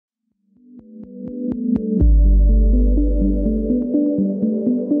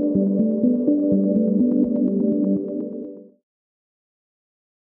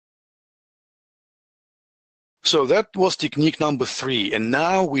So that was technique number 3, and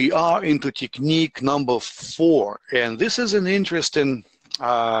now we are into technique number 4, and this is an interesting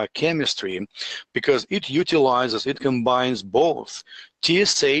chemistry because it combines both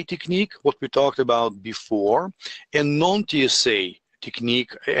TSA technique, what we talked about before, and non-TSA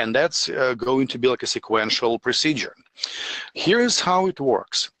technique, and that's going to be like a sequential procedure. Here's how it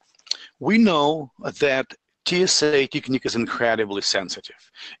works. We know that TSA technique is incredibly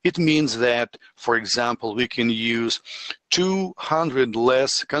sensitive. It means that, for example, we can use 200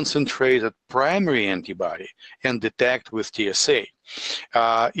 less concentrated primary antibody and detect with TSA.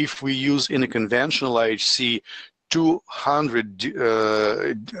 If we use in a conventional IHC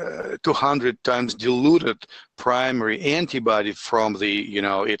 200 times diluted primary antibody from the,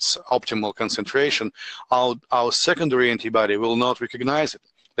 its optimal concentration, our secondary antibody will not recognize it.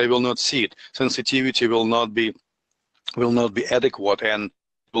 They will not see it. Sensitivity will not be adequate and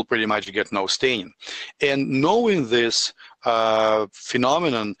will pretty much get no staining. And knowing this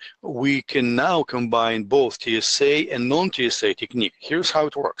phenomenon, we can now combine both TSA and non-TSA technique. Here's how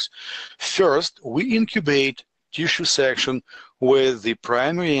it works. First, we incubate tissue section with the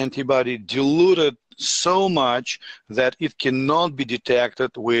primary antibody diluted so much that it cannot be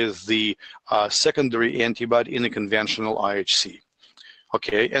detected with the secondary antibody in a conventional IHC.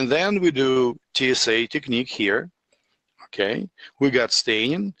 Okay, and then we do TSA technique here. Okay, we got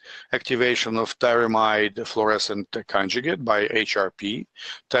staining, activation of tyramide fluorescent conjugate by HRP.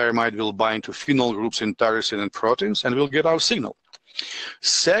 Tyramide will bind to phenol groups in tyrosine and proteins, and we'll get our signal.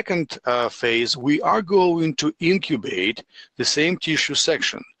 Second phase, we are going to incubate the same tissue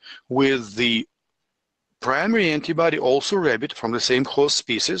section with the primary antibody, also rabbit, from the same host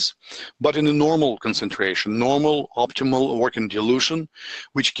species, but in a normal concentration, normal optimal working dilution,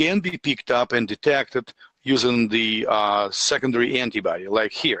 which can be picked up and detected using the secondary antibody,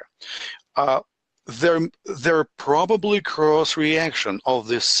 like here. There probably cross-reaction of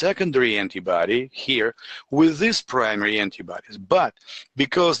the secondary antibody here with these primary antibodies, but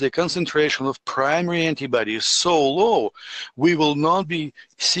because the concentration of primary antibody is so low, we will not be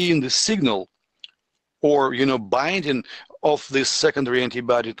seeing the signal or binding of this secondary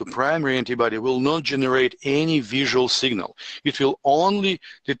antibody to primary antibody will not generate any visual signal. It will only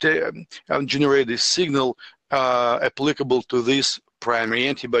generate the signal applicable to this primary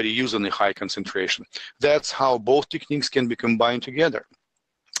antibody using a high concentration. That's how both techniques can be combined together.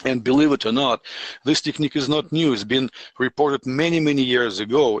 And believe it or not, this technique is not new. It's been reported many, many years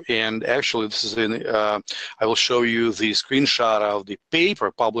ago. And actually, this is I will show you the screenshot of the paper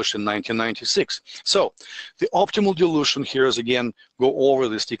published in 1996. So the optimal dilution here is, again, go over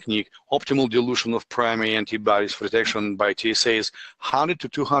this technique. Optimal dilution of primary antibodies for detection by TSA is 100 to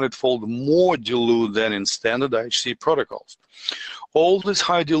 200-fold more dilute than in standard IHC protocols. All these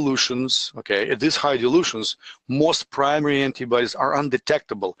high dilutions, at these high dilutions, most primary antibodies are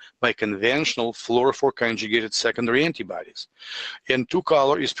undetectable by conventional fluorophore conjugated secondary antibodies. And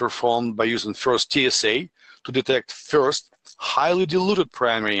two-color is performed by using first TSA to detect first highly diluted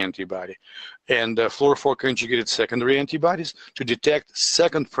primary antibody and fluorophore conjugated secondary antibodies to detect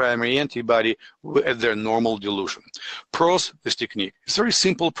second primary antibody at their normal dilution. Pros, this technique, it's a very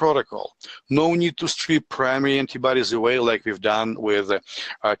simple protocol. No need to strip primary antibodies away like we've done with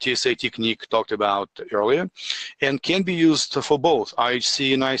TSA technique talked about earlier, and can be used for both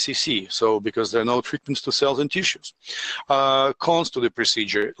IHC and ICC, so because there are no treatments to cells and tissues. Cons to the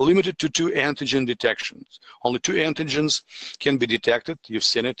procedure, limited to 2 antigen detections. Only 2 antigens can be detected, you've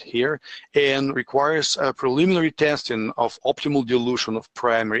seen it here, and requires a preliminary testing of optimal dilution of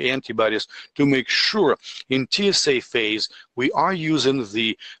primary antibodies to make sure in TSA phase we are using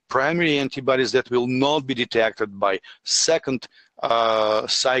the primary antibodies that will not be detected by second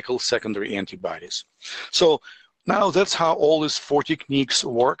cycle secondary antibodies. So now that's how all these 4 techniques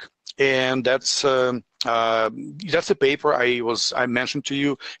work, and that's a paper I mentioned to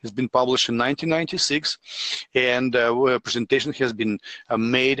you. It's been published in 1996, and a presentation has been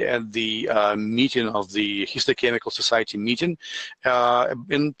made at the meeting of the Histochemical Society meeting,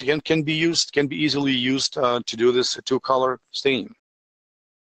 and can be easily used to do this 2-color staining.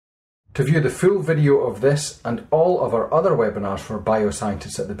 To view the full video of this and all of our other webinars for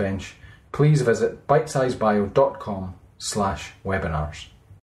bioscientists at the bench, please visit bitesizebio.com/webinars.